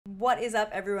What is up,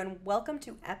 everyone? Welcome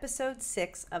to episode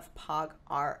 6 of POG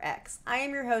RX. I am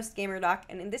your host, GamerDoc,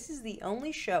 and this is the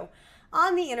only show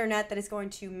on the internet that is going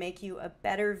to make you a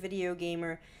better video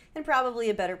gamer and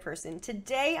probably a better person.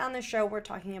 Today on the show, we're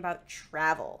talking about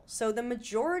travel. So the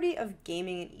majority of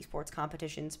gaming and esports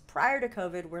competitions prior to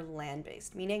COVID were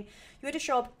land-based, meaning you had to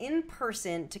show up in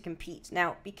person to compete.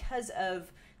 Now, because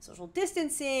of social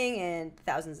distancing and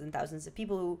thousands of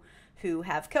people who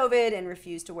have COVID and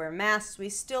refuse to wear masks, we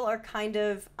still are kind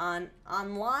of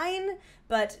online,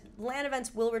 but LAN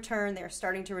events will return. They're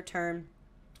starting to return.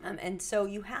 And so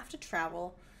you have to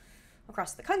travel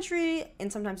across the country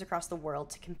and sometimes across the world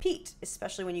to compete,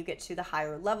 especially when you get to the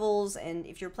higher levels. And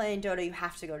if you're playing Dota, you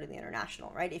have to go to the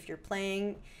international, right? If you're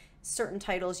playing certain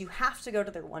titles, you have to go to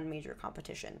their one major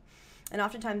competition. And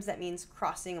oftentimes that means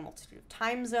crossing a multitude of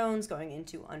time zones, going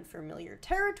into unfamiliar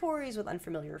territories with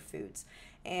unfamiliar foods.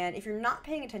 And if you're not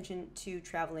paying attention to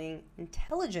traveling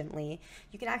intelligently,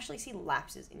 you can actually see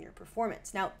lapses in your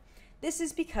performance. Now, this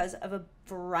is because of a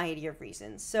variety of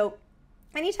reasons. So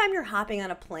anytime you're hopping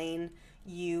on a plane,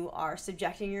 you are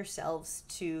subjecting yourselves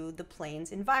to the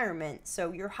plane's environment.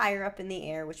 So you're higher up in the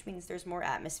air, which means there's more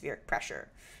atmospheric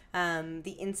pressure.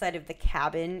 The inside of the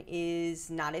cabin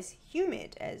is not as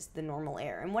humid as the normal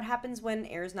air. And what happens when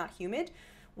air is not humid?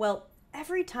 Well,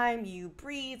 every time you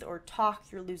breathe or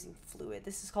talk, you're losing fluid.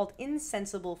 This is called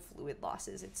insensible fluid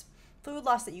losses. It's fluid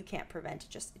loss that you can't prevent. It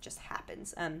just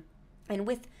happens. And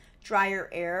with drier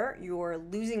air, you're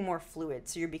losing more fluid,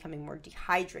 so you're becoming more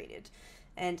dehydrated.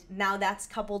 And now that's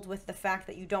coupled with the fact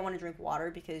that you don't want to drink water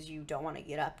because you don't want to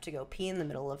get up to go pee in the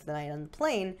middle of the night on the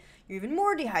plane. You're even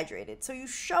more dehydrated. So you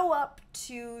show up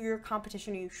to your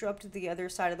competition, or you show up to the other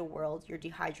side of the world, you're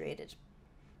dehydrated.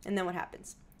 And then what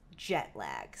happens? Jet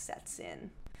lag sets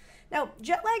in. Now,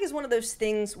 jet lag is one of those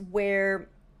things where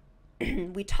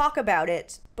we talk about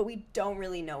it, but we don't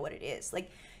really know what it is.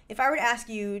 Like, if I were to ask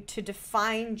you to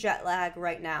define jet lag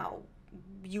right now,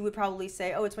 you would probably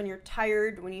say, oh, it's when you're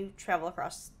tired when you travel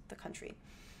across the country.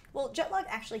 Well, jet lag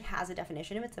actually has a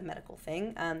definition. It's a medical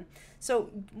thing.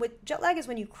 So what jet lag is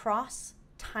when you cross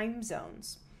time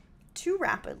zones too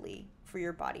rapidly for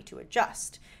your body to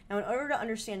adjust. Now, in order to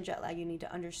understand jet lag, you need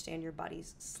to understand your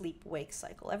body's sleep-wake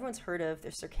cycle. Everyone's heard of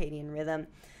their circadian rhythm,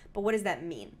 but what does that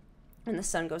mean? When the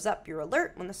sun goes up, you're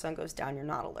alert. When the sun goes down, you're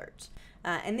not alert.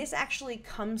 And this actually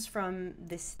comes from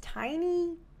this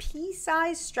tiny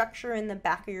pea-sized structure in the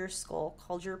back of your skull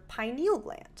called your pineal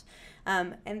gland.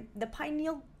 And the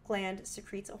pineal gland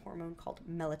secretes a hormone called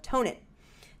melatonin.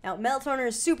 Now, melatonin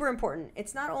is super important.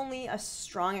 It's not only a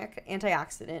strong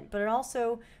antioxidant, but it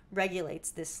also regulates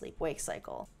this sleep-wake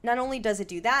cycle. Not only does it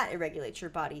do that, it regulates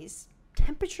your body's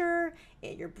temperature,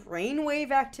 your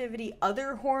brainwave activity,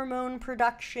 other hormone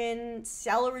production,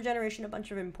 cell regeneration, a bunch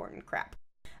of important crap.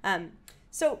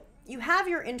 So you have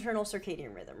your internal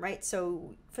circadian rhythm, right?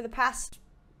 So for the past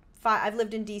I've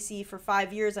lived in DC for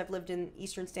 5 years. I've lived in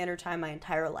Eastern Standard Time my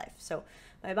entire life. So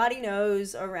my body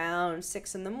knows around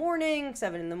 6 in the morning,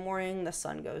 7 in the morning, the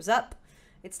sun goes up.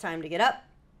 It's time to get up.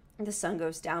 The sun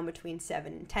goes down between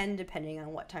 7 and 10, depending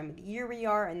on what time of the year we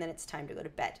are, and then it's time to go to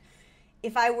bed.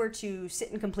 If I were to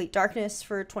sit in complete darkness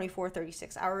for 24,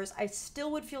 36 hours, I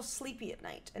still would feel sleepy at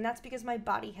night. And that's because my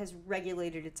body has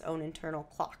regulated its own internal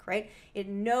clock, right? It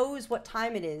knows what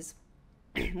time it is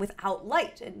without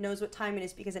light. It knows what time it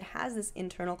is because it has this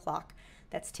internal clock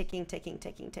that's ticking.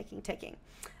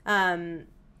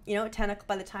 You know,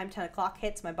 by the time 10 o'clock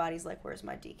hits, my body's like, where's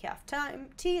my decaf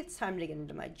tea? It's time to get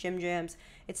into my gym jams.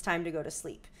 It's time to go to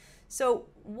sleep. So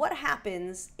what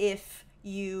happens if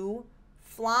you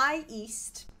fly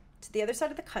east to the other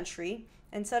side of the country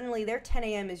and suddenly their 10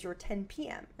 a.m. is your 10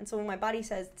 p.m. And so when my body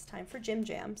says it's time for gym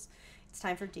jams, it's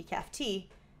time for decaf tea,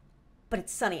 but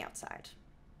it's sunny outside.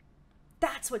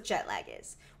 That's what jet lag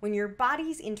is, when your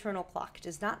body's internal clock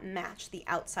does not match the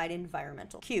outside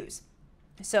environmental cues.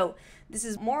 So this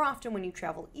is more often when you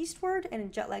travel eastward,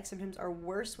 and jet lag symptoms are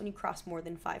worse when you cross more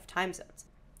than 5 time zones.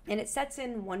 And it sets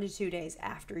in 1 to 2 days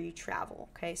after you travel,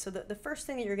 okay? So the first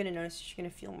thing that you're gonna notice is you're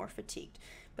gonna feel more fatigued.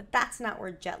 But that's not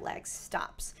where jet lag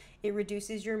stops. It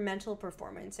reduces your mental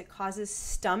performance. It causes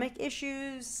stomach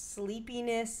issues,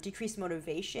 sleepiness, decreased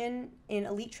motivation. In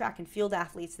elite track and field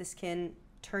athletes, this can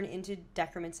turn into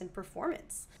decrements in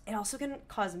performance. It also can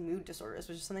cause mood disorders,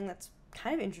 which is something that's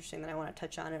kind of interesting that I want to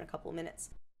touch on in a couple of minutes.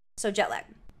 So jet lag.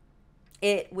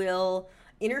 It will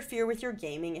interfere with your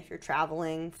gaming if you're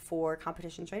traveling for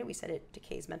competitions, right? We said it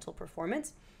decays mental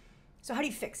performance. So how do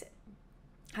you fix it?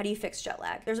 How do you fix jet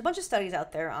lag? There's a bunch of studies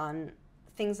out there on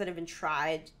things that have been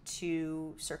tried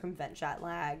to circumvent jet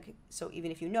lag. So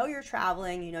even if you know you're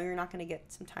traveling, you know you're not going to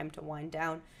get some time to wind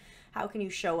down, how can you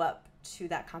show up to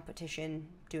that competition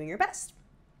doing your best.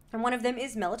 And one of them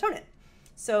is melatonin.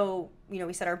 So,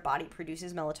 we said our body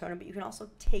produces melatonin, but you can also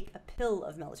take a pill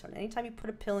of melatonin. Anytime you put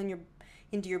a pill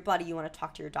into your body, you want to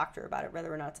talk to your doctor about it,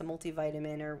 whether or not it's a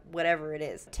multivitamin or whatever it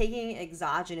is. Taking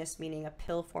exogenous, meaning a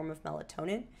pill form of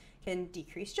melatonin, can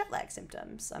decrease jet lag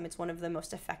symptoms. It's one of the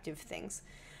most effective things.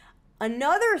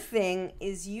 Another thing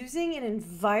is using an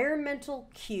environmental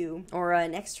cue or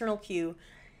an external cue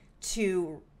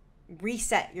to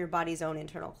reset your body's own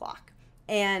internal clock.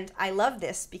 And I love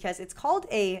this because it's called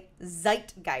a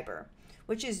Zeitgeber,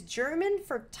 which is German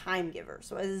for time giver.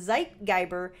 So a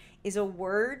Zeitgeber is a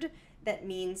word that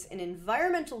means an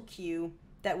environmental cue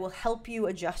that will help you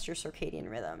adjust your circadian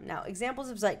rhythm. Now, examples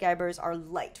of Zeitgebers are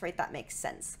light, right? That makes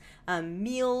sense.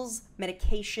 Meals,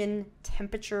 medication,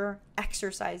 temperature,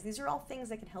 exercise. These are all things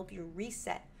that can help you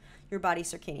reset your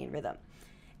body's circadian rhythm.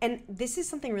 And this is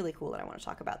something really cool that I want to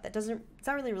talk about it's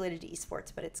not really related to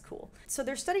esports, but it's cool. So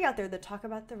there's study out there that talk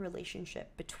about the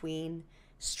relationship between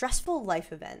stressful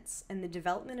life events and the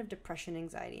development of depression,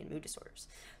 anxiety, and mood disorders.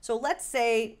 So let's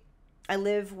say I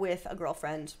live with a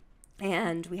girlfriend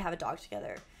and we have a dog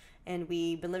together and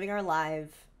we've been living our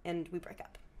life and we break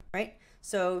up, right?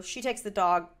 So she takes the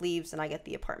dog, leaves, and I get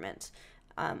the apartment.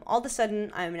 All of a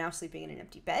sudden, I'm now sleeping in an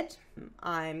empty bed.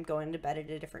 I'm going to bed at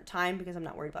a different time because I'm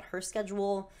not worried about her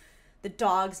schedule. The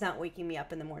dog's not waking me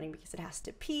up in the morning because it has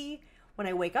to pee. When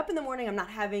I wake up in the morning, I'm not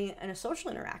having a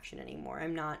social interaction anymore.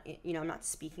 I'm not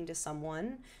speaking to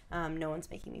someone. No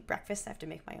one's making me breakfast. I have to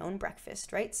make my own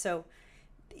breakfast, right? So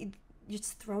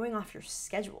it's throwing off your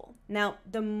schedule. Now,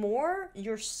 the more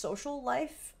your social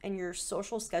life and your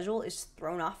social schedule is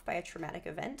thrown off by a traumatic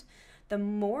event, the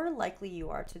more likely you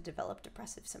are to develop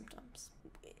depressive symptoms.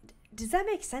 Does that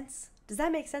make sense?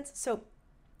 So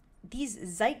these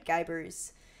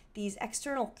Zeitgebers, these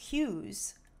external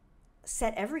cues,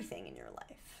 set everything in your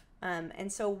life.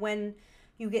 And so when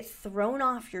you get thrown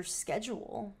off your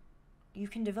schedule, you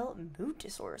can develop mood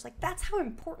disorders. Like, that's how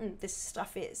important this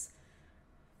stuff is,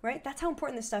 right? That's how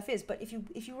important this stuff is. But if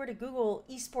you were to Google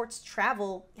esports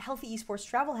travel, healthy esports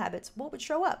travel habits, what would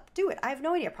show up? Do it. I have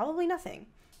no idea. Probably nothing.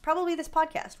 Probably this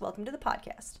podcast. Welcome to the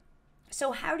podcast.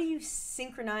 So how do you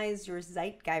synchronize your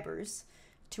Zeitgebers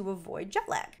to avoid jet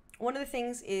lag? One of the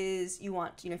things is you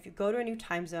want, if you go to a new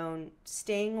time zone,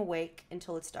 staying awake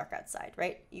until it's dark outside,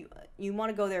 right? You want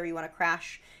to go there, you want to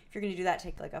crash. If you're going to do that,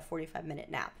 take like a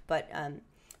 45-minute nap. But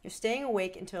you're staying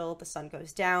awake until the sun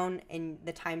goes down in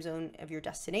the time zone of your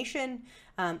destination,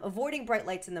 avoiding bright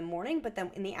lights in the morning, but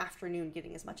then in the afternoon,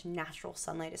 getting as much natural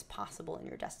sunlight as possible in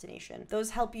your destination.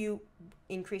 Those help you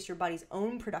increase your body's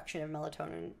own production of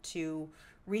melatonin to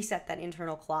reset that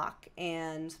internal clock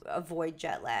and avoid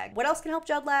jet lag. What else can help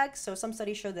jet lag? So some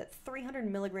studies show that 300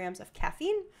 milligrams of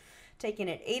caffeine taken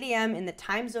at 8 a.m. in the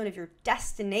time zone of your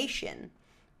destination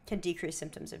can decrease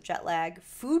symptoms of jet lag.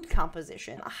 Food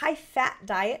composition. A high-fat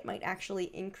diet might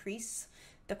actually increase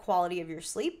the quality of your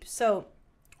sleep. So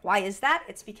why is that?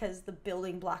 It's because the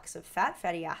building blocks of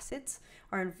fatty acids,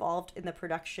 are involved in the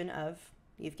production of,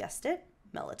 you've guessed it,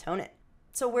 melatonin.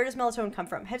 So where does melatonin come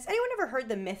from? Has anyone ever heard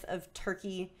the myth of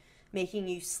turkey making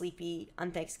you sleepy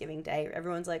on Thanksgiving Day?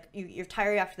 Everyone's like, you're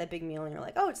tired after that big meal and you're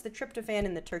like, oh, it's the tryptophan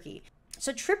in the turkey.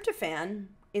 So tryptophan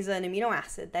is an amino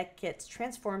acid that gets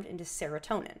transformed into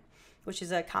serotonin, which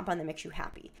is a compound that makes you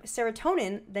happy.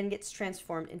 Serotonin then gets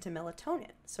transformed into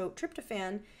melatonin. So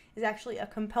tryptophan is actually a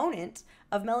component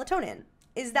of melatonin.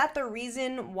 Is that the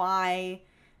reason why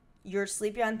you're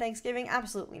sleepy on Thanksgiving?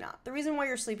 Absolutely not. The reason why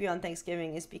you're sleepy on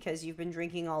Thanksgiving is because you've been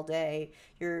drinking all day,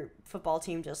 your football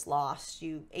team just lost,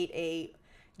 you ate a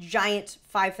giant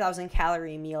 5,000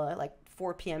 calorie meal at like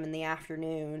 4 p.m. in the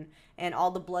afternoon, and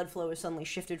all the blood flow is suddenly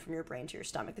shifted from your brain to your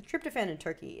stomach. The tryptophan in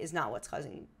turkey is not what's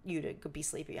causing you to be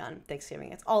sleepy on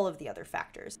Thanksgiving. It's all of the other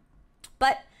factors.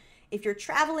 But if you're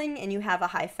traveling and you have a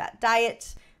high-fat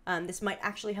diet, this might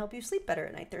actually help you sleep better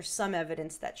at night. There's some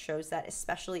evidence that shows that,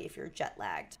 especially if you're jet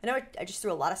lagged. I know I just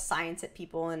threw a lot of science at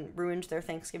people and ruined their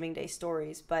Thanksgiving Day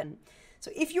stories, but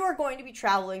so if you are going to be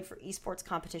traveling for esports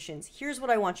competitions, here's what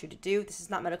I want you to do. This is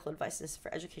not medical advice. This is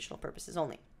for educational purposes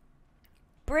only.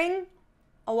 Bring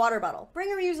a water bottle.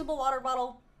 Bring a reusable water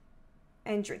bottle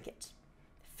and drink it.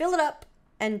 Fill it up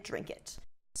and drink it.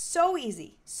 So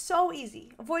easy. So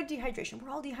easy. Avoid dehydration.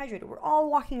 We're all dehydrated. We're all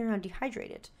walking around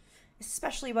dehydrated,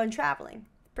 especially when traveling.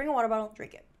 Bring a water bottle,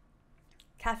 drink it.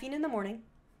 Caffeine in the morning,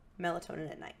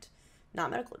 melatonin at night.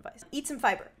 Not medical advice. Eat some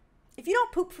fiber. If you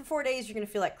don't poop for 4 days, you're going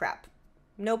to feel like crap.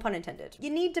 No pun intended. You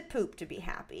need to poop to be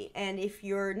happy. And if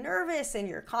you're nervous and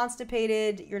you're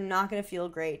constipated, you're not going to feel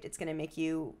great. It's going to make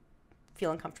you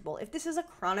feel uncomfortable. If this is a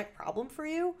chronic problem for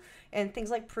you and things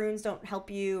like prunes don't help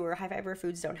you or high fiber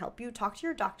foods don't help you, talk to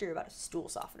your doctor about a stool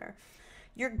softener.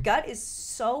 Your gut is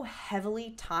so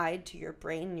heavily tied to your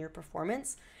brain and your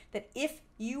performance that if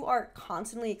you are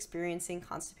constantly experiencing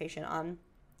constipation on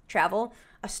travel,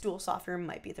 a stool softener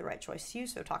might be the right choice to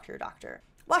use, so talk to your doctor.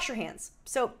 Wash your hands.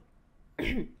 So,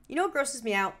 you know what grosses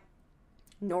me out?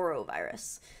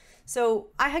 Norovirus. So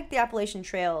I hiked the Appalachian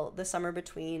Trail the summer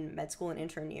between med school and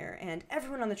intern year, and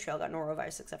everyone on the trail got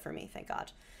norovirus except for me, thank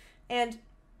God. And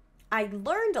I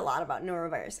learned a lot about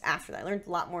norovirus after that. I learned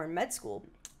a lot more in med school.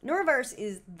 Norovirus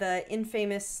is the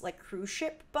infamous like cruise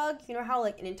ship bug. You know how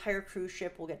like an entire cruise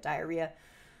ship will get diarrhea?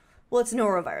 Well, it's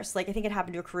norovirus. Like I think it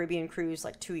happened to a Caribbean cruise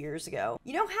like 2 years ago.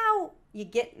 You know how you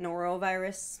get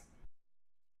norovirus?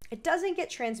 It doesn't get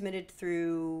transmitted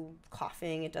through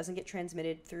coughing. It doesn't get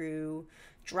transmitted through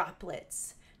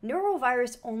droplets.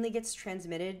 Norovirus only gets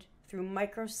transmitted through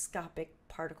microscopic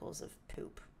particles of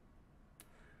poop.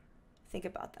 Think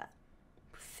about that.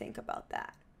 Think about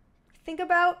that. Think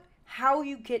about how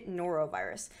you get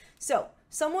norovirus. So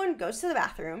someone goes to the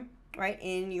bathroom, right,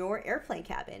 in your airplane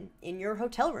cabin, in your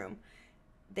hotel room.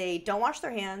 They don't wash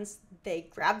their hands. They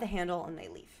grab the handle and they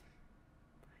leave.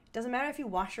 It doesn't matter if you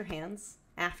wash your hands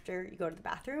after you go to the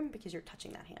bathroom because you're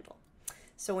touching that handle.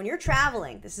 So when you're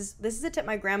traveling, this is a tip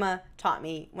my grandma taught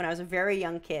me when I was a very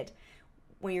young kid.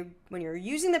 When you're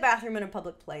using the bathroom in a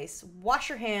public place, wash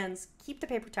your hands, keep the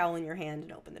paper towel in your hand,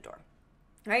 and open the door,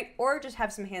 right? Or just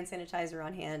have some hand sanitizer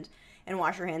on hand and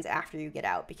wash your hands after you get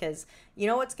out, because you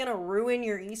know what's gonna ruin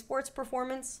your esports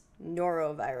performance?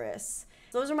 Norovirus.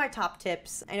 So those are my top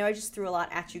tips. I know I just threw a lot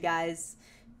at you guys,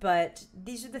 but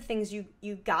these are the things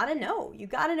you gotta know. You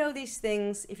gotta know these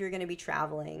things if you're gonna be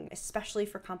traveling, especially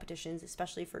for competitions,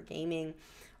 especially for gaming,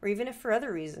 or even if for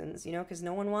other reasons, you know, because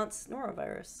no one wants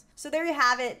norovirus. So there you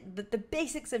have it, the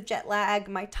basics of jet lag,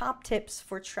 my top tips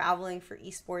for traveling for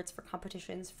esports, for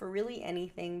competitions, for really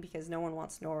anything, because no one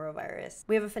wants norovirus.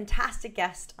 We have a fantastic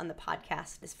guest on the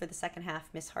podcast. This for the second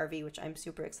half, Miss Harvey, which I'm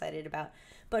super excited about.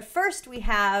 But first we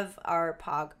have our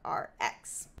POG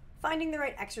RX. Finding the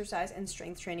right exercise and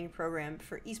strength training program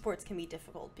for esports can be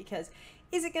difficult because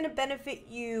is it going to benefit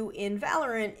you in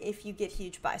Valorant if you get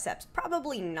huge biceps?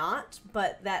 Probably not,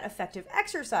 but that effective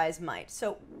exercise might.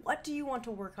 So what do you want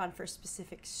to work on for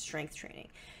specific strength training?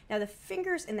 Now the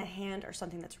fingers in the hand are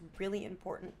something that's really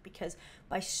important because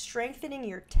by strengthening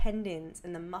your tendons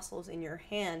and the muscles in your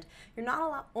hand, you're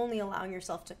not only allowing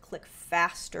yourself to click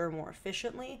faster, more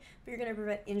efficiently, but you're going to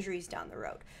prevent injuries down the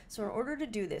road. So in order to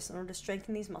do this, in order to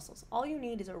strengthen these muscles, all you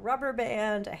need is a rubber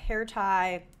band, a hair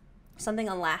tie, something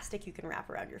elastic you can wrap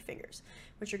around your fingers.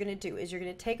 What you're going to do is you're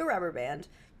going to take a rubber band,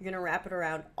 you're going to wrap it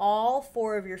around all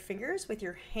 4 of your fingers with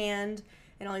your hand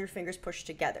and all your fingers pushed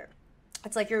together.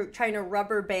 It's like you're trying to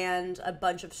rubber band a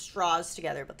bunch of straws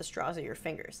together, but the straws are your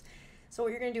fingers. So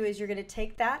what you're going to do is you're going to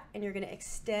take that and you're going to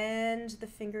extend the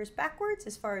fingers backwards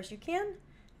as far as you can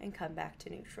and come back to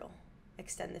neutral.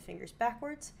 Extend the fingers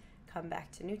backwards, come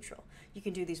back to neutral. You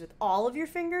can do these with all of your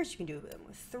fingers. You can do them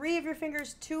with 3 of your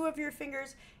fingers, 2 of your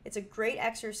fingers. It's a great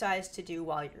exercise to do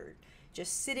while you're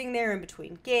just sitting there in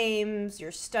between games,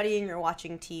 you're studying, you're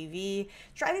watching TV.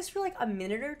 Try this for like a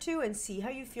minute or 2 and see how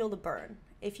you feel the burn.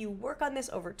 If you work on this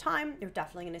over time, you're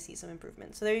definitely going to see some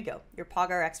improvement. So there you go, your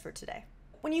POG RX for today.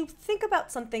 When you think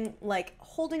about something like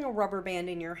holding a rubber band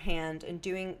in your hand and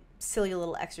doing silly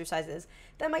little exercises,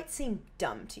 that might seem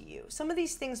dumb to you. Some of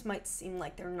these things might seem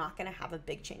like they're not going to have a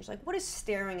big change. Like what is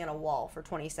staring at a wall for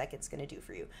 20 seconds going to do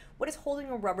for you? What is holding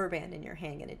a rubber band in your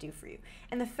hand going to do for you?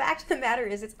 And the fact of the matter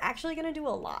is it's actually going to do a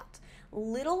lot.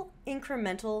 Little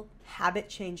incremental habit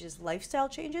changes, lifestyle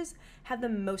changes have the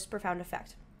most profound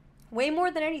effect. Way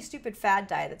more than any stupid fad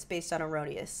diet that's based on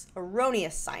erroneous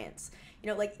science. You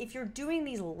know, like if you're doing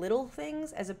these little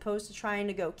things as opposed to trying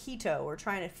to go keto or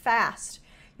trying to fast,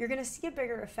 you're going to see a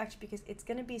bigger effect because it's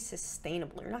going to be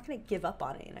sustainable. You're not going to give up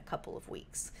on it in a couple of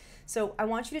weeks. So I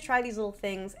want you to try these little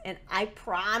things and I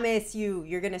promise you,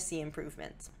 you're going to see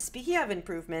improvements. Speaking of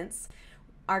improvements,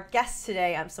 our guest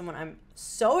today, someone I'm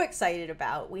so excited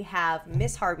about. We have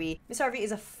Miss Harvey. Miss Harvey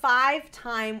is a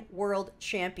 5-time world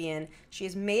champion. She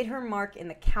has made her mark in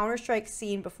the Counter-Strike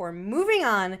scene before moving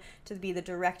on to be the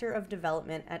director of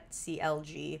development at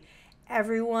CLG.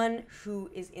 Everyone who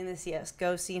is in the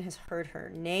CSGO scene has heard her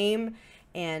name,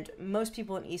 and most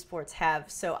people in esports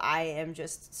have. So I am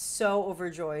just so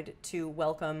overjoyed to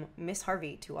welcome Miss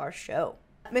Harvey to our show.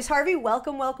 Miss Harvey,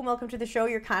 welcome to the show.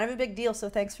 You're kind of a big deal, so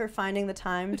thanks for finding the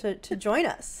time to join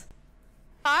us.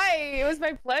 Hi, it was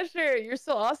my pleasure. You're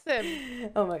so awesome.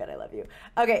 Oh my God, I love you.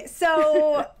 Okay,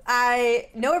 so I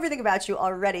know everything about you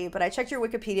already, but I checked your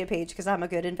Wikipedia page because I'm a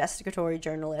good investigatory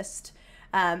journalist.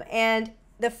 And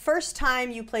the first time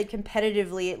you played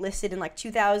competitively, it listed in like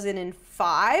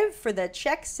 2005 for the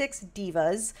Czech Six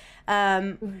Divas.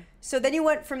 So then you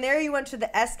went from there, you went to the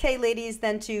SK Ladies,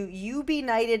 then to UB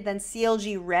United, then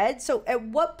CLG Red. So at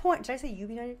what point, did I say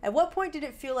UB United? At what point did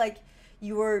it feel like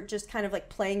you were just kind of like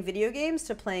playing video games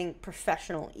to playing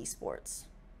professional esports?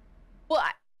 Well,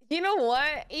 you know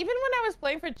what? Even when I was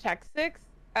playing for Czech Six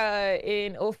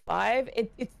in '05,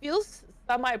 it feels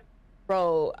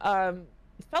semi-pro.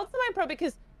 It felt semi-pro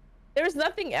because there was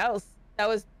nothing else that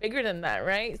was bigger than that,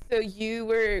 right? So you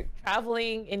were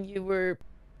traveling and you were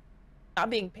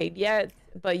not being paid yet,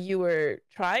 but you were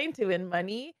trying to win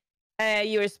money.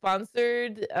 You were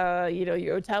sponsored, you know,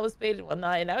 your hotel was paid and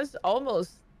whatnot. And that was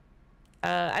almost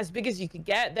as big as you could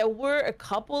get. There were a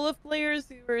couple of players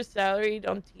who were salaried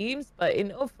on teams, but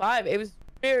in '05, it was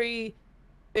very,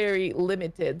 very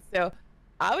limited. So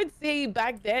I would say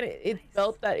back then it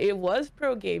felt that it was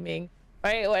pro gaming,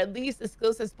 right? Or at least as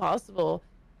close as possible.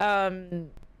 And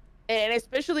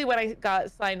especially when I got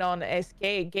signed on to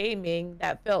SK Gaming,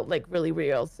 that felt like really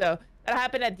real. So that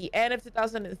happened at the end of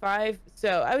 2005.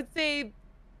 So I would say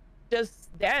just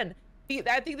then.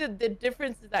 I think that the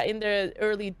difference is that in the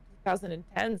early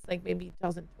 2010s, like maybe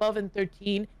 2012 and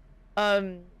 13,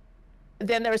 then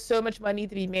there was so much money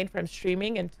to be made from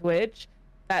streaming and Twitch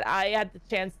that I had the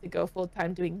chance to go full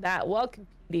time doing that while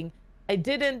competing. I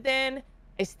didn't then.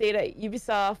 I stayed at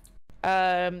Ubisoft,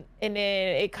 and then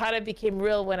it kind of became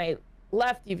real when I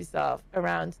left Ubisoft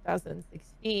around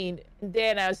 2016, and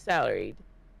then I was salaried.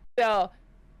 So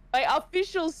my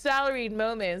official salaried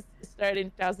moments started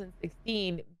in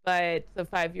 2016, but so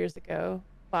 5 years ago.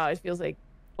 Wow, it feels like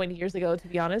 20 years ago, to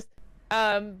be honest.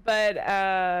 It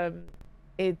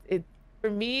for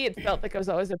me, it felt like I was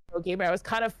always a pro gamer. I was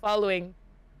kind of following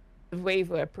the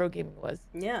wave of what pro gaming was.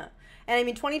 Yeah. And I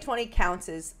mean, 2020 counts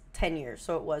as 10 years,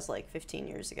 so it was like 15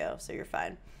 years ago, so you're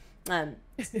fine. What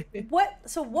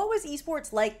was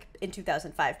esports like in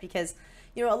 2005? Because,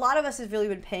 you know, a lot of us have really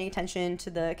been paying attention to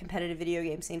the competitive video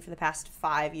game scene for the past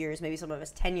 5 years, maybe some of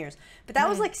us 10 years, but that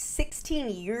was like 16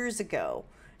 years ago.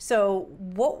 So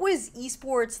what was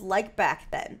esports like back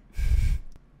then?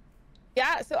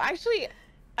 Yeah, so actually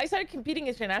I started competing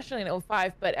internationally in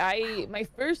 '05, but my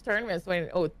first tournaments were in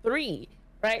 '03,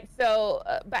 right? So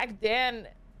back then,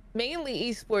 mainly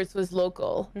esports was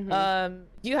local.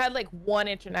 You had like one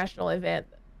international event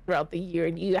throughout the year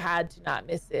and you had to not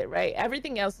miss it, right?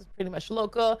 Everything else was pretty much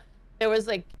local. There was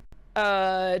like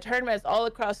tournaments all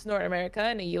across North America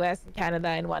and the US and Canada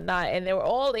and whatnot, and they were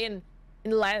all in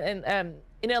land and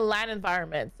in a LAN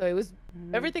environment. So it was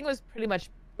everything was pretty much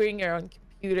bring your own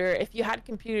computer. If you had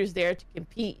computers there to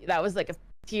compete, that was like a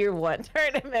tier 1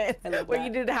 tournament where you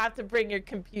didn't have to bring your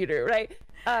computer, right?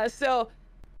 So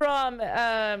from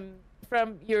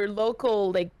your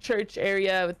local like church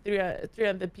area with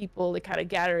 300 people like kind of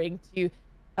gathering to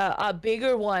a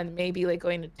bigger one, maybe like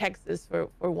going to Texas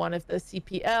for one of the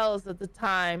CPLs at the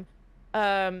time,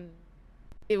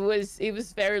 it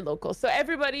was very local. So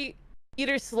everybody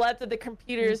either slept at the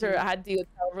computers or had the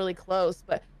hotel really close.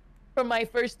 But for my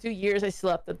first 2 years, I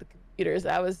slept at the computers.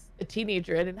 I was a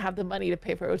teenager. I didn't have the money to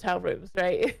pay for hotel rooms,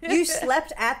 right? You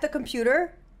slept at the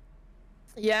computer?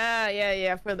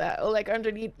 Yeah, for that. Or like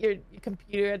underneath your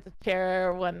computer at the chair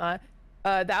or whatnot.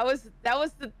 That was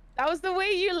the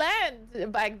way you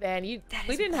land back then.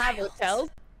 We didn't have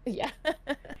hotels. Yeah.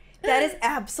 That is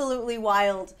absolutely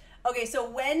wild. Okay, so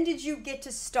when did you get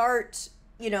to start,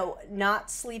 you know, not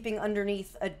sleeping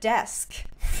underneath a desk?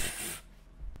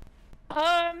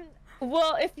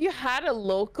 Well, if you had a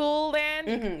local LAN,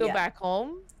 you could go back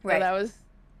home. Right. So that was,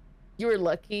 you were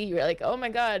lucky. You were like, oh my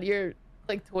God, you're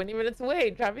like 20 minutes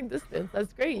away, driving distance.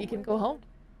 That's great. You can go home.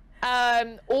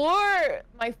 Or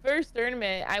my first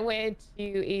tournament, I went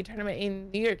to a tournament in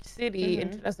New York City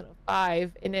in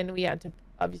 2005, and then we had to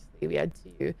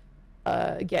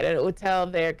get a hotel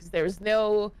there because there was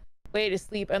no way to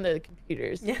sleep under the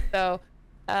computers. Yeah. So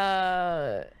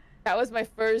that was my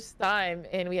first time,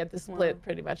 and we had to split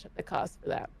pretty much the cost for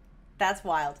that. That's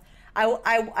wild.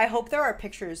 I hope there are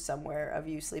pictures somewhere of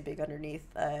you sleeping underneath,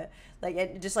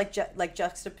 like just like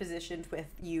juxtapositioned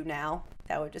with you now.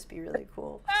 That would just be really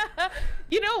cool.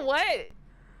 You know what?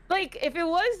 Like if it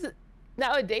was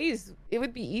nowadays, it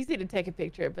would be easy to take a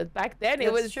picture, but back then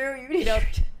it was true. You know,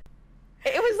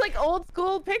 it was like old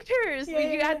school pictures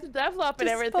where you had to develop and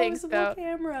everything. Disposable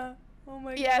camera. Oh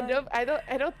my God. Yeah, no, I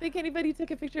don't think anybody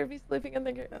took a picture of me sleeping on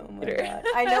the computer. Oh my God.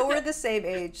 I know we're the same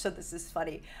age, so this is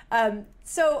funny.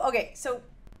 So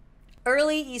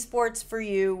early esports for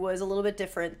you was a little bit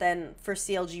different than for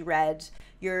CLG Red.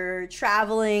 You're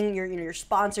traveling, you're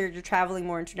sponsored, you're traveling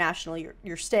more international,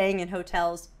 you're staying in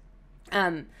hotels.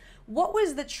 What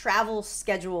was the travel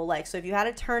schedule like? So if you had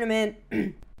a tournament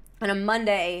on a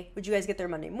Monday, would you guys get there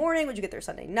Monday morning? Would you get there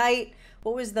Sunday night?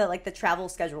 What was the travel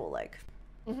schedule like?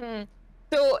 Mm-hmm.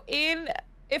 So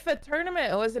if a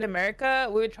tournament was in America,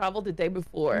 we would travel the day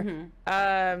before.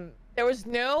 Mm-hmm. There was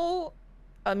no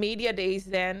media days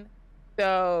then.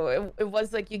 So it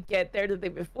was like you get there the day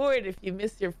before, and if you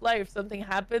miss your flight, if something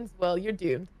happens, well, you're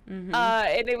doomed. Mm-hmm.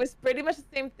 And it was pretty much the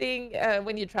same thing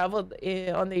when you traveled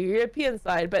on the European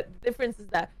side, but the difference is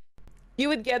that you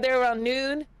would get there around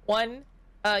noon, 1,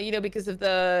 because of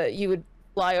you would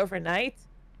fly overnight.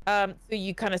 So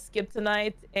you kind of skip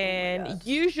tonight, and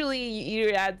usually you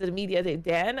either had the media day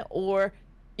then, or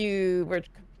you were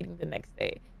competing the next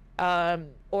day.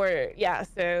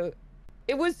 So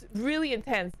it was really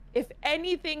intense. If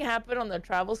anything happened on the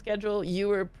travel schedule, you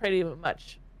were pretty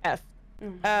much effed.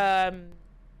 Mm-hmm.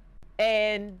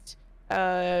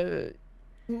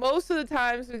 Most of the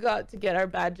times we got to get our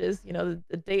badges,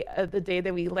 the day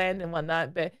that we land and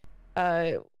whatnot. But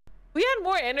we had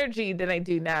more energy than I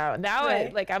do now. Now,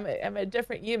 right. I'm a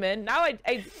different human. Now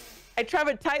I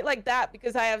travel tight like that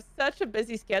because I have such a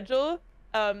busy schedule.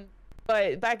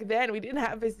 But back then we didn't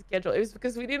have a busy schedule. It was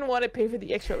because we didn't want to pay for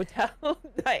the extra hotel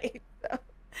night. So.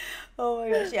 Oh my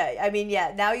gosh, yeah. I mean,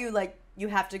 yeah. Now you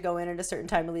have to go in at a certain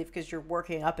time to leave because you're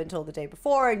working up until the day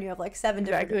before, and you have like 7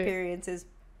 different experiences.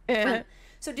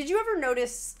 So did you ever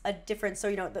notice a difference?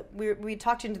 So, we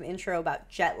talked into the intro about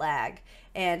jet lag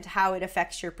and how it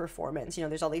affects your performance.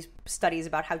 There's all these studies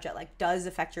about how jet lag does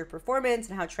affect your performance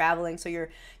and how traveling. So you're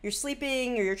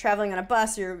sleeping, or you're traveling on a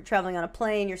bus, or you're traveling on a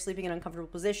plane, you're sleeping in uncomfortable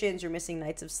positions, you're missing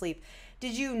nights of sleep.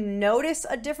 Did you notice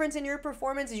a difference in your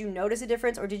performance? Did you notice a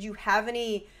difference, or did you have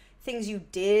any things you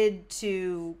did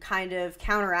to kind of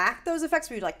counteract those effects?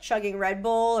 Were you like chugging Red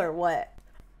Bull or what?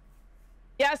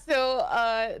 Yeah, so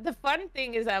the fun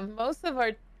thing is that most of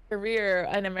our career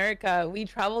in America, we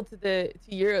traveled to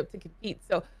Europe to compete.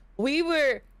 So we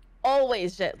were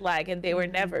always jet lag, and they were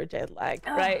never jet lag,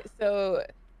 right? So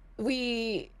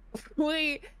we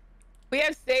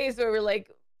have days where we're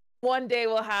like, one day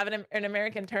we'll have an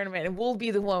American tournament and we'll be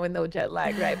the one with no jet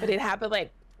lag, right? But it happened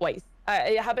like twice.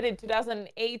 It happened in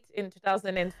 2008, in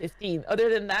 2015. Other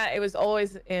than that, it was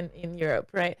always in Europe,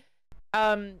 right?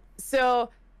 So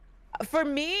for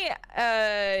me,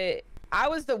 I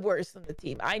was the worst on the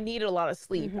team. I needed a lot of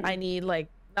sleep. I need like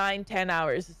 9-10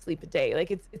 hours of sleep a day. Like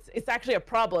it's actually a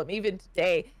problem. Even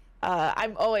today,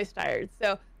 I'm always tired.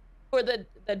 So for the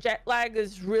jet lag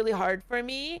is really hard for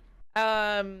me.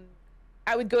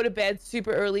 I would go to bed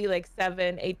super early, like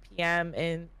 7-8 p.m.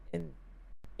 and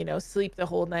sleep the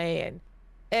whole night.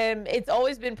 And it's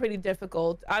always been pretty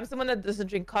difficult. I'm someone that doesn't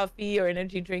drink coffee or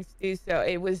energy drinks too, so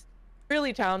it was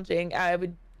really challenging. I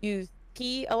would use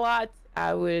tea a lot.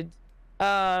 I would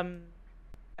do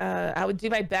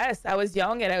my best. I was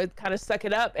young and I would kind of suck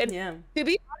it up. And to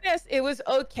be honest, it was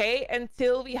okay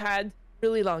until we had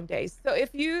really long days. So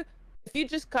if you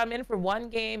just come in for one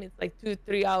game, it's like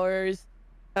 2-3 hours,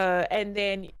 and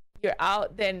then you're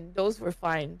out, then those were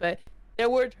fine. But there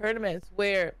were tournaments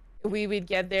where we would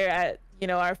get there at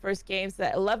our first games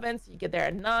at 11, so you get there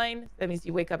at 9. That means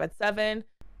you wake up at 7,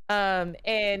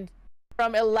 and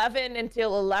from 11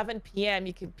 until 11 p.m.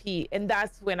 you compete, and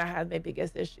that's when I had my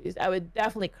biggest issues. I would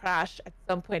definitely crash at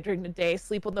some point during the day,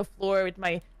 sleep on the floor with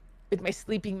my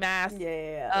sleeping mask.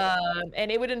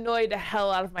 And it would annoy the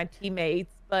hell out of my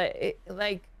teammates, but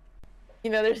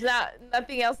there's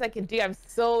nothing else I can do. I'm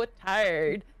so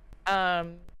tired.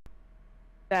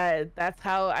 That's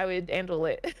how I would handle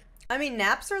it. I mean,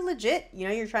 naps are legit.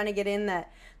 You're trying to get in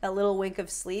that little wink of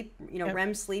sleep.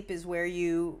 REM sleep is where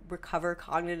you recover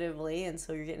cognitively, and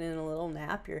so you're getting in a little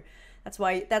nap. That's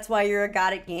why you're a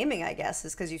god at gaming, I guess,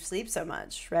 is because you sleep so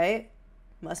much, right?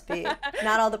 Must be.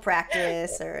 Not all the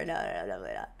practice or no.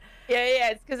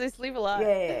 Yeah, it's because I sleep a lot.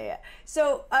 Yeah.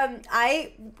 So, on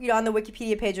the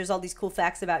Wikipedia page, there's all these cool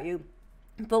facts about you,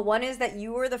 but one is that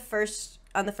you were the first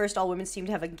all-women's team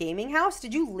to have a gaming house.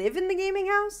 Did you live in the gaming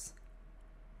house?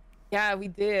 Yeah, we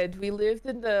did. We lived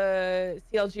in the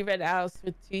CLG Red House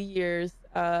for 2 years.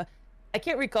 I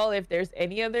can't recall if there's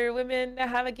any other women that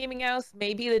have a gaming house.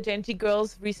 Maybe the Genji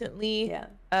girls recently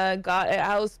got a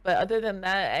house, but other than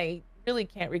that, I really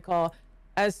can't recall.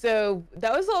 So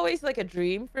that was always like a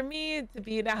dream for me, to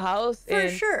be in a house. For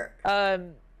sure.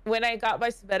 When I got my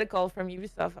sabbatical from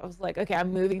Ubisoft, I was like, okay,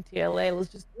 I'm moving to LA. Let's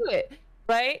just do it,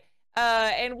 right?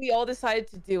 And we all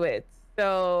decided to do it.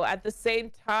 So at the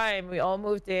same time, we all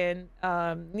moved in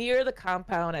near the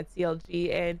compound at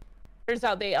CLG, and turns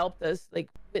out they helped us like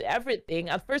with everything.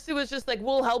 At first it was just like,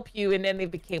 we'll help you, and then they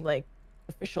became like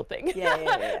official thing.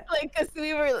 Yeah. Like, because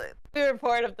we were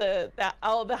part of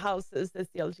all the houses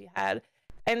that CLG had,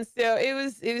 and so it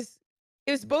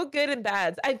was both good and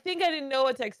bad. I think I didn't know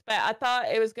what to expect. I thought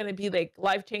it was gonna be like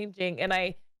life changing, and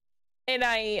I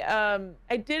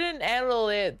didn't handle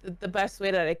it the best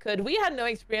way that I could. We had no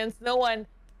experience. No one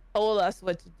told us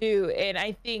what to do, and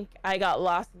I think I got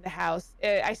lost in the house.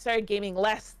 I started gaming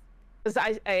less because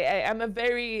I'm a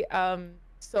very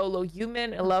solo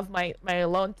human. I love my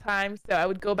alone time, so I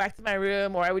would go back to my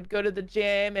room or I would go to the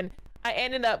gym, and I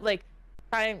ended up like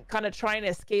kind of trying to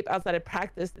escape outside of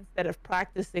practice instead of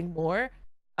practicing more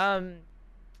on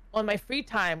my free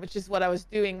time, which is what I was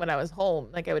doing when I was home.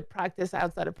 Like, I would practice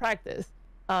outside of practice,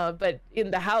 but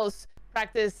in the house,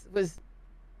 practice was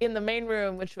in the main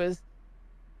room, which was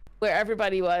where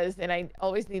everybody was, and I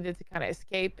always needed to kind of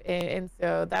escape, and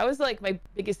so that was like my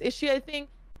biggest issue, I think.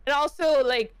 And also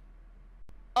like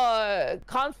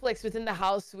conflicts within the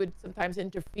house would sometimes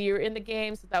interfere in the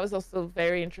game, so that was also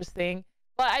very interesting.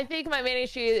 But I think my main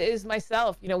issue is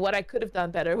myself, you know, what I could have done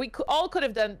better. All could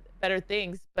have done better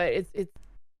things, but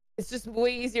it's just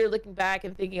way easier looking back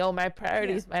and thinking, oh, my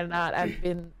priorities might not have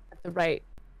been at the right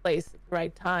place at the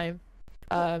right time.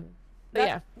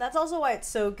 That's also why it's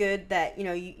so good that, you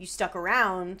know, you stuck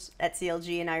around at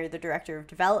CLG and now you're the director of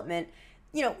development.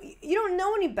 You know, you don't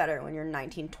know any better when you're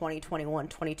 19, 20, 21,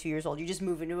 22 years old. You just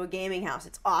move into a gaming house.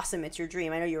 It's awesome. It's your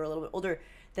dream. I know you're a little bit older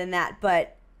than that,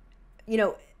 but, you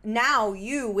know, now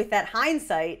you, with that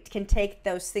hindsight, can take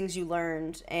those things you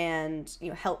learned and, you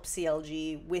know, help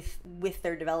CLG with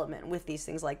their development, with these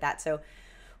things like that. So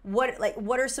what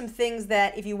are some things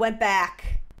that, if you went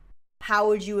back, how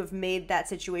would you have made that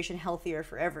situation healthier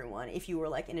for everyone if you were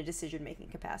like in a decision-making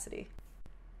capacity?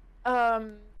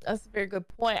 That's a very good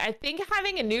point. I think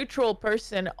having a neutral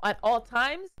person at all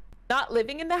times, not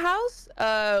living in the house,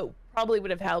 probably would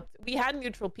have helped. We had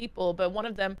neutral people, but one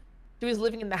of them, she was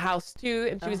living in the house too,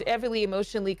 and she was heavily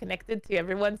emotionally connected to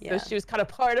everyone, so she was kind of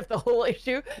part of the whole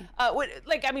issue.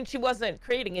 Like, I mean, she wasn't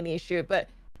creating any issue, but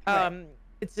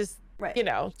it's just, you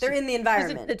know, they're in the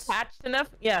environment. Wasn't detached enough.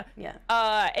 Yeah.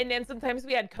 And then sometimes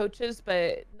we had coaches,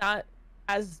 but not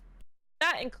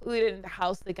included in the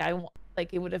house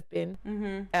like it would have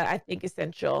been. I think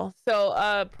essential.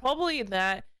 So probably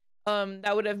that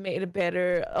would have made it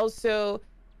better. Also,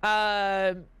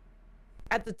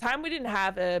 at the time we didn't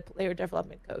have a player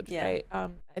development coach, right?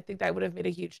 I think that would have made a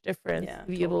huge difference to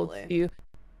be able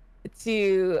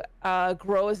to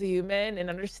grow as a human and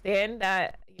understand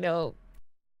that, you know,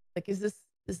 like, is this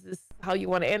how you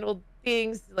want to handle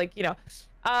things? Like, you know,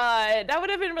 that would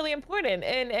have been really important.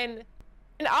 And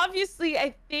obviously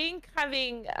I think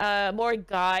having more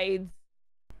guides,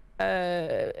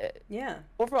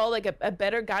 overall, like a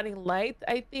better guiding light,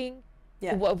 I think,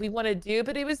 to what we want to do.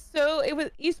 But it was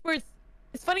esports.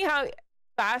 It's funny how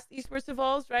fast esports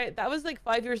evolves, right? That was like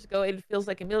 5 years ago. It feels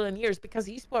like a million years because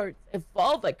esports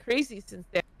evolved like crazy since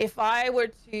then. If I were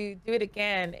to do it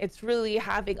again, it's really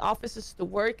having offices to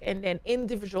work and then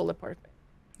individual apartments.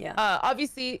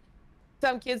 Obviously,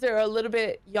 some kids are a little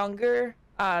bit younger,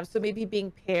 so maybe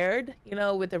being paired, you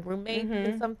know, with a roommate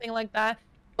and something like that.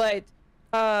 But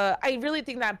I really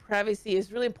think that privacy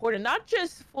is really important, not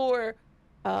just for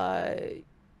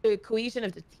the cohesion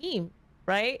of the team,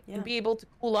 right? To be able to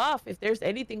cool off if there's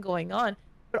anything going on,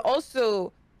 but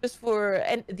also just for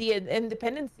the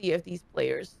independency of these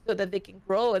players, so that they can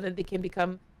grow and that they can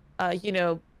become, you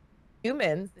know,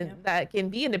 humans and that can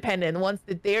be independent once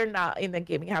that they're not in the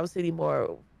gaming house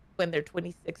anymore when they're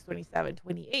 26, 27,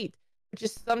 28, which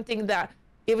is something that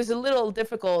it was a little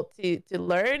difficult to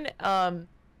learn.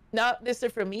 Not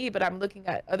necessarily for me, but I'm looking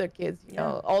at other kids, you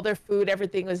know, all their food,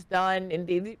 everything was done, and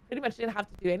they pretty much didn't have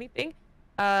to do anything.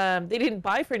 They didn't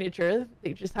buy furniture.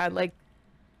 They just had like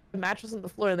a mattress on the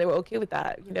floor and they were okay with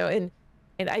that, you know, and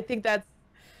I think that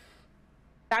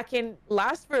can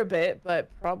last for a bit, but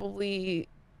probably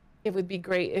it would be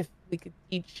great if we could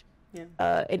teach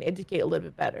and educate a little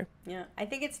bit better. I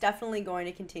think it's definitely going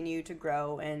to continue to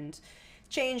grow and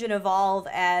change and evolve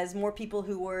as more people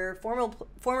who were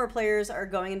former players are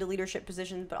going into leadership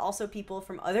positions, but also people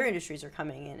from other industries are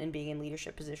coming in and being in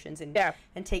leadership positions and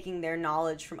taking their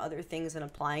knowledge from other things and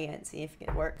applying it and seeing if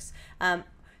it works.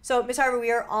 So, Ms. Harvey,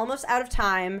 we are almost out of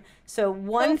time. So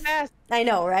I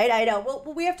know, right? I know.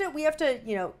 Well, we have to,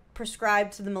 you know,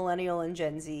 prescribe to the millennial and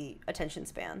Gen Z attention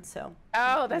span. So.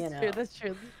 Oh, that's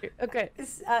true. Okay.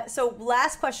 So,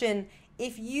 last question.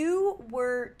 If you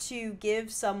were to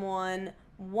give someone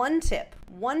one tip,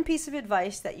 one piece of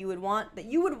advice that you would want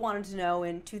to know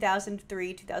in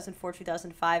 2003, 2004,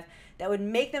 2005 that would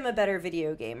make them a better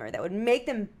video gamer, that would make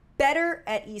them better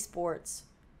at esports,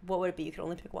 what would it be? You could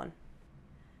only pick one.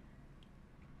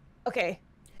 Okay.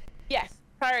 Yes,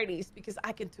 priorities, because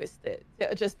I can twist it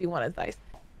to just be one advice.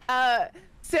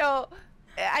 So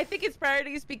I think it's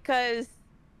priorities because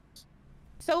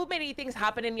so many things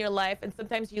happen in your life, and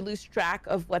sometimes you lose track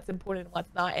of what's important and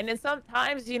what's not. And then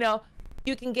sometimes, you know,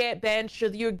 you can get benched, or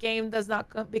your game does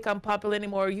not become popular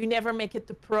anymore. You never make it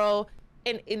to pro,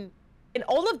 and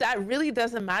all of that really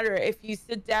doesn't matter if you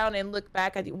sit down and look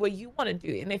back at what you want to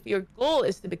do. And if your goal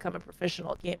is to become a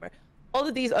professional gamer, all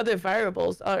of these other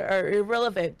variables are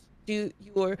irrelevant to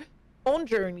your own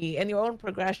journey and your own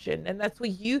progression. And that's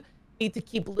what you need to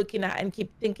keep looking at and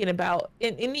keep thinking about.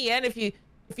 In the end, if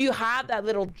you have that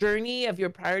little journey of your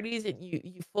priorities and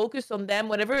you focus on them,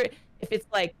 whatever, if it's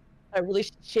like a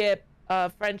relationship,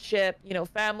 friendship, you know,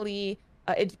 family,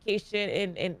 education,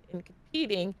 and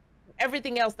competing,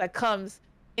 everything else that comes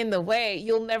in the way,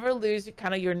 you'll never lose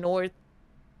kind of your North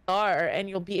Star, and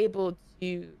you'll be able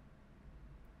to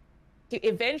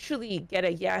eventually get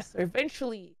a yes, or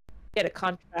eventually get a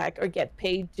contract, or get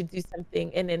paid to do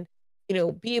something, and then, you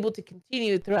know, be able to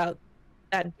continue throughout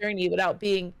that journey without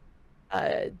being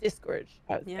discouraged,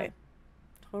 I would say.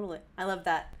 Totally. I love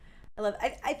that.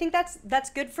 I think that's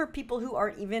good for people who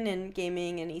aren't even in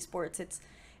gaming and esports. It's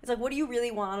like, what do you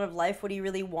really want out of life? What do you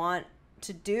really want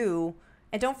to do?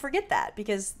 And don't forget that,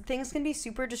 because things can be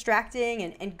super distracting,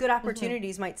 and good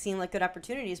opportunities might seem like good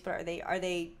opportunities, but are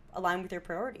they aligned with your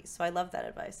priorities? So I love that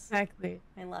advice. Exactly.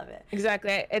 I love it.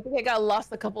 Exactly. I think I got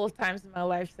lost a couple of times in my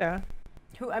life, so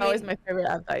always my favorite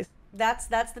advice. That's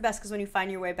the best, because when you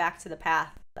find your way back to the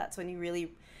path, that's when you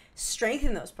really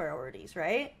strengthen those priorities,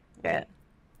 right? Yeah.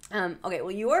 Okay,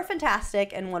 well, you are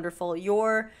fantastic and wonderful.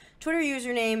 Your Twitter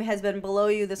username has been below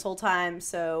you this whole time,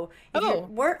 so if you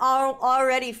weren't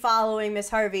already following Miss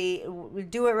Harvey, we'll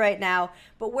do it right now.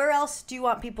 But where else do you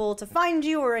want people to find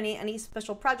you, or any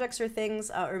special projects or things,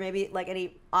 or maybe like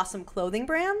any awesome clothing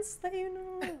brands that you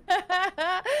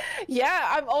know? Yeah,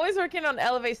 I'm always working on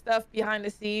Elevate stuff behind the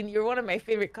scene. You're one of my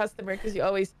favorite customers, because you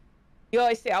always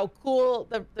say how cool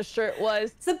the shirt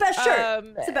was. It's the best shirt.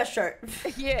 It's the best shirt.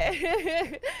 Yeah.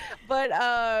 But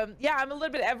yeah, I'm a little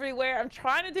bit everywhere. I'm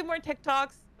trying to do more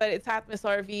TikToks, but it's at Miss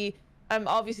Harvey. I'm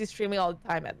obviously streaming all the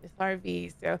time at Miss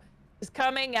Harvey, so it's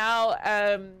coming out.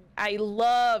 I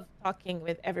love talking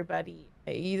with everybody,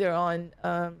 either on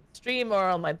stream or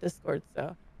on my Discord.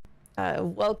 So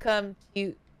welcome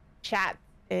to chat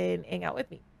and hang out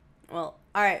with me. Well,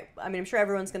 all right. I mean, I'm sure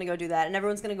everyone's going to go do that, and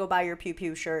everyone's going to go buy your Pew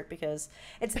Pew shirt, because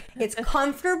it's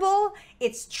comfortable,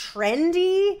 it's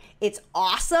trendy, it's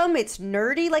awesome, it's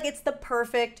nerdy. Like, it's the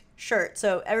perfect shirt.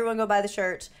 So everyone go buy the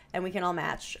shirt, and we can all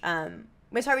match.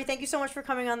 Miss Harvey, thank you so much for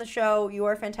coming on the show. You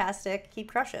are fantastic. Keep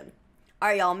crushing. All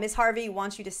right, y'all. Miss Harvey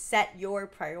wants you to set your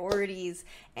priorities,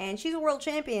 and she's a world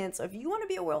champion. So if you want to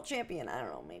be a world champion, I don't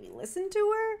know, maybe listen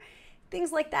to her.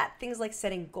 Things like that, things like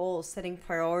setting goals, setting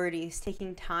priorities,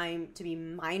 taking time to be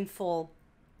mindful.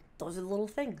 Those are the little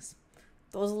things.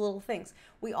 Those are the little things.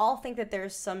 We all think that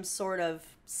there's some sort of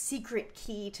secret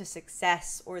key to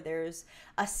success, or there's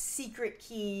a secret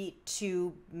key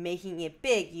to making it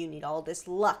big. You need all this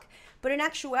luck. But in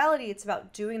actuality, it's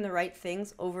about doing the right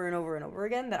things over and over and over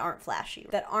again that aren't flashy,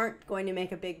 that aren't going to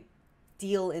make a big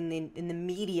deal in the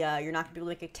media. You're not gonna be able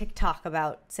to make a TikTok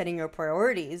about setting your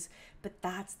priorities, but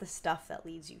that's the stuff that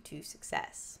leads you to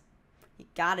success. You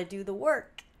gotta do the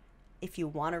work if you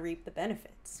want to reap the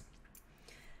benefits.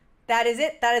 That is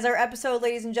it. That is our episode,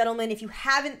 ladies and gentlemen. If you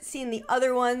haven't seen the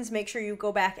other ones, make sure you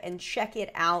go back and check it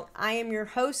out. I am your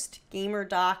host,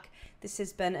 GamerDoc. This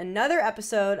has been another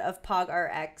episode of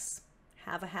PogRX.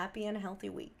 Have a happy and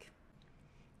healthy week.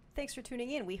 Thanks for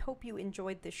tuning in. We hope you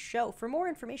enjoyed this show. For more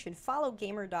information, follow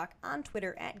GamerDoc on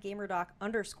Twitter at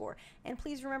GamerDoc_. And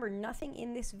please remember, nothing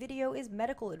in this video is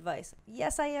medical advice.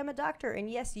 Yes, I am a doctor, and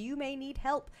yes, you may need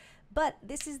help. But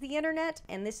this is the internet,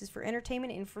 and this is for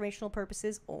entertainment and informational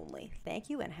purposes only. Thank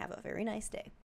you, and have a very nice day.